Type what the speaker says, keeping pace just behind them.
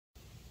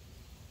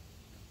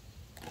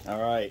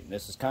Alright,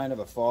 this is kind of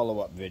a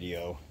follow-up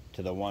video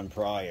to the one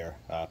prior,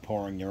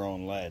 pouring your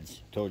own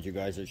leads. Told you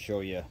guys I'd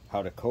show you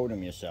how to coat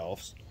them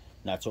yourselves,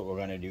 and that's what we're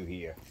going to do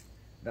here.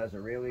 Does a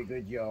really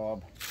good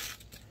job.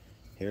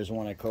 Here's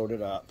one I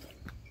coated up.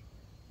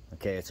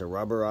 Okay, it's a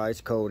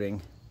rubberized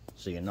coating,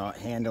 so you're not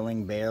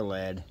handling bare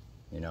lead.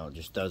 You know, it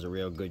just does a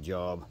real good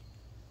job,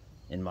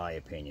 in my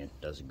opinion.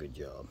 Does a good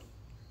job.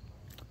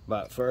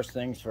 But first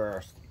things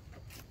first,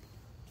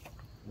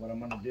 what I'm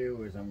going to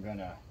do is I'm going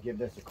to give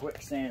this a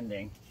quick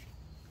sanding.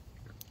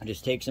 I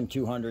just take some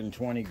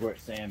 220 grit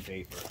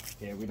sandpaper.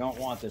 Okay, we don't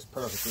want this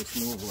perfectly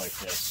smooth like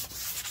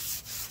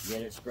this.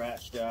 Get it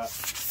scratched up.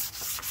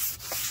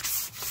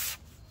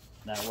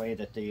 That way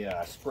that the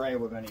spray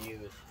we're going to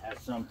use has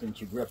something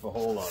to grip a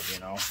hold of, you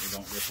know. We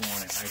don't just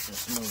want it nice and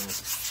smooth.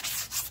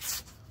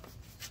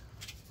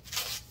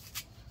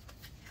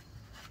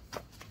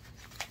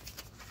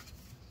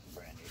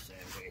 Brand new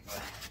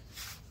sandpaper.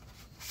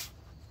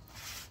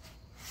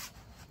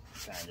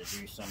 Kind of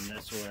do some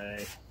this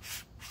way.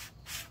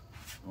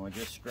 And we're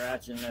just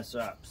scratching this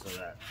up so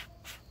that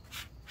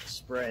the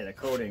spray, the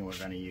coating we're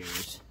going to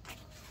use,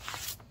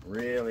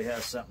 really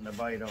has something to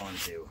bite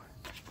onto.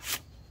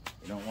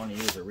 You don't want to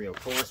use a real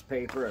coarse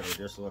paper, it'll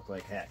just look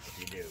like heck if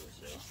you do.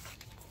 So.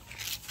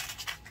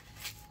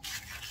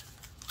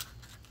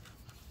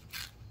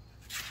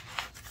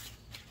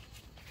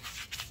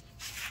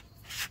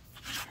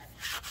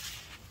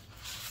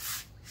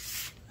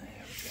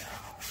 There we go.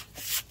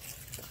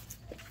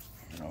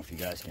 I don't know if you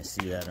guys can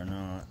see that or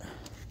not.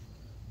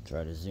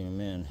 Try to zoom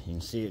in. You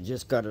can see it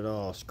just got it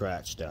all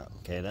scratched up.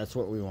 Okay, that's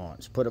what we want.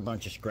 Just put a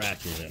bunch of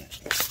scratches in it.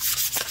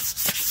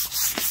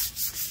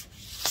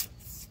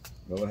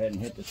 Go ahead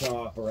and hit the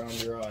top around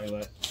your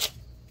eyelet.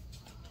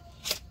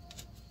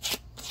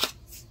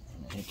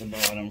 And hit the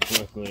bottom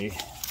quickly.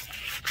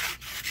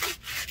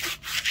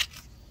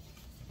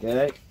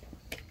 Okay.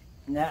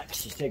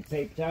 Next, just take a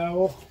paper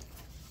towel,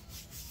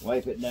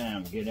 wipe it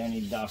down, get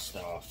any dust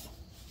off.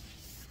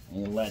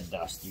 Any lead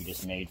dust you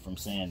just made from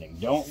sanding.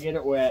 Don't get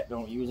it wet,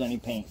 don't use any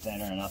paint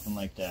thinner or nothing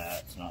like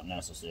that. It's not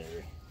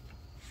necessary.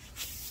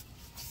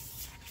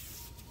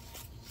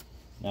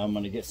 Now I'm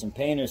going to get some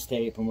painter's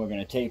tape and we're going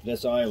to tape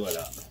this eyelet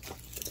up.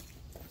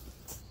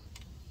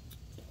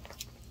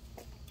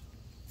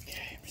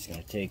 Okay, I'm just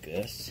going to take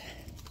this.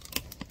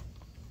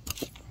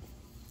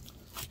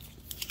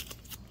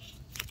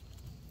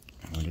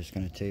 And we're just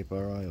going to tape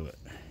our eyelet.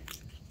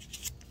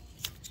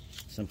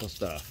 Simple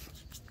stuff.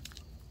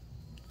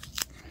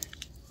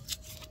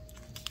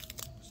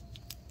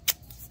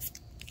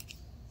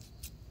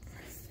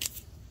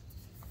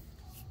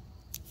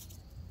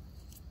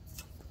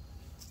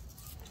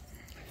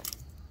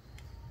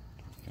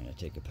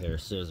 Take a pair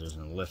of scissors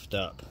and lift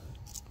up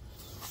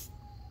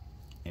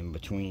in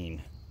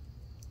between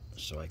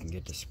so I can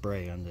get the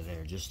spray under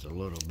there just a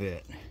little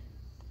bit.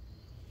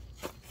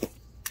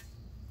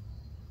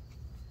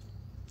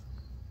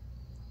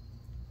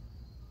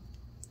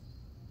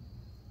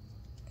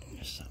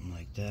 Just something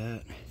like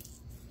that.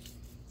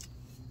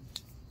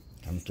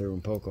 Come through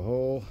and poke a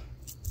hole.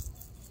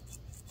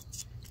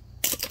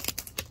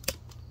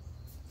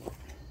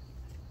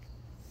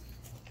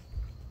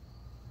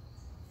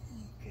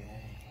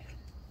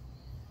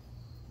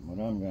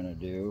 What I'm going to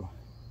do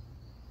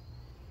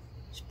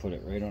is put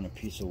it right on a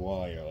piece of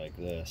wire like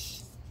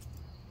this.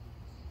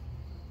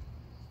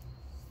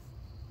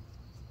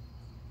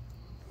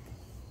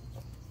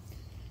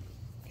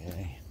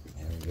 Okay,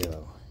 there we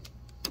go.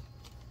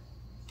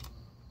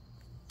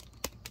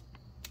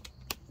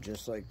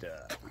 Just like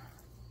that.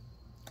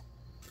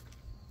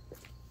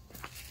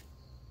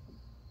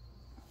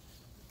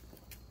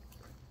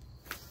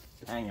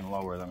 Hanging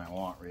lower than I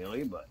want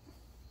really, but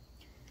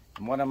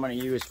and what I'm going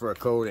to use for a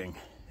coating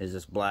is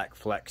this black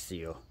Flex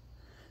Seal.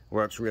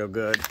 Works real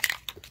good.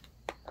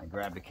 I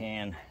grabbed a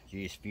can,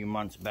 geez, a few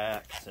months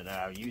back. Said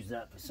I'll use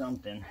that for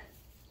something.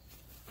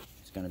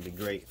 It's going to be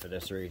great for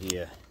this right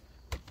here.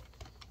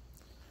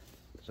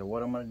 So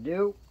what I'm going to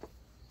do,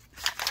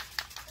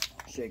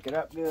 shake it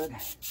up good,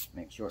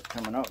 make sure it's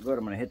coming out good.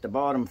 I'm going to hit the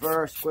bottom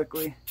first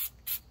quickly.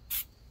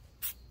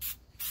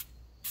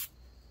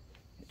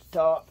 Hit the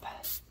top.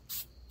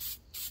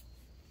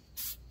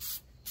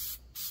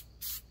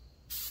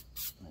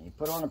 You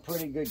put on a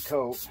pretty good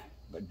coat,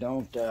 but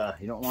don't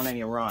you don't want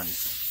any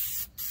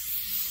runs.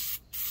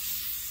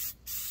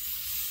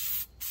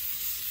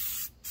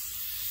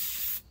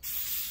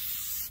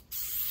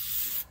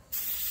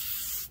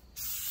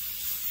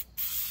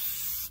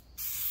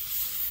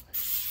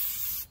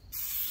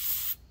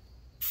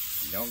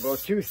 Don't go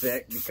too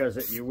thick because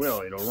it'll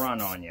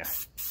run on you.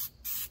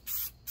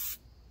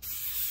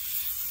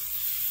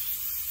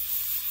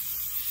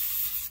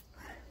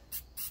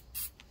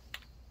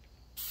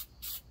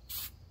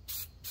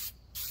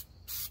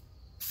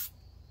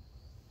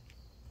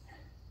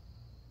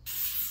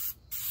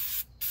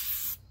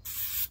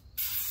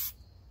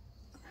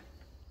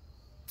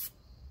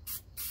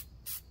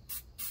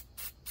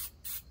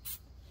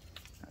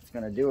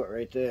 Gonna do it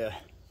right there.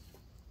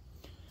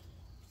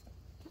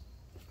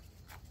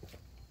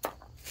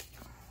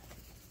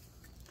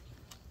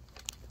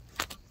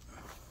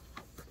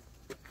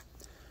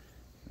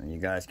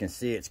 guys can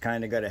see it's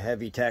kind of got a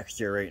heavy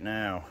texture right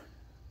now.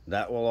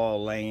 That will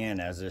all lay in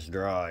as this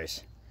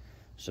dries.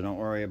 So don't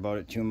worry about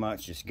it too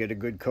much. Just get a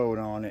good coat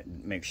on it.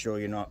 Make sure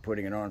you're not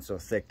putting it on so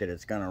thick that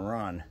it's going to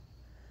run.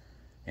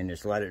 And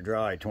just let it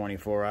dry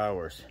 24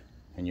 hours.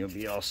 And you'll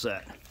be all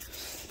set.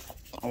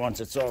 Once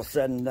it's all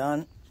said and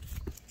done,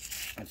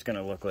 it's going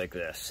to look like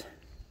this.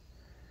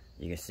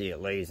 You can see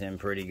it lays in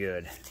pretty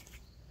good.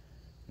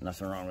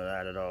 Nothing wrong with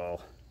that at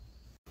all.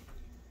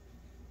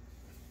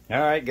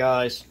 Alright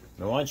guys,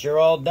 once you're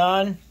all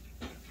done,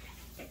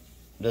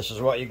 this is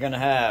what you're going to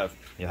have.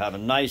 You'll have a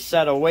nice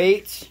set of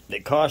weights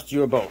that cost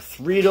you about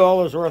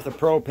 $3 worth of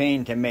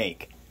propane to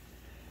make.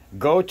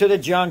 Go to the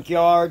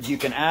junkyards. You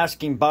can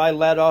ask and buy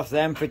lead off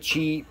them for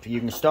cheap.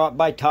 You can stop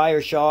by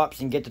tire shops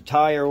and get the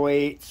tire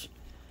weights.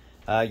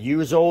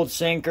 Use old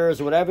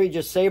sinkers, whatever. You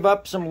just save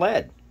up some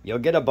lead. You'll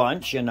get a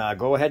bunch, and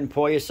go ahead and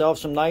pour yourself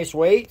some nice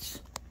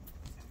weights.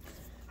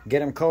 Get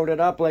them coated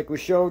up like we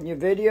showed in your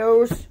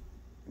videos,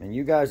 and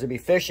you guys will be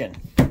fishing.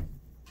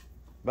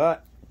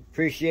 But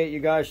appreciate you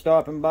guys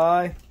stopping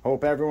by.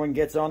 Hope everyone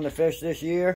gets on the fish this year.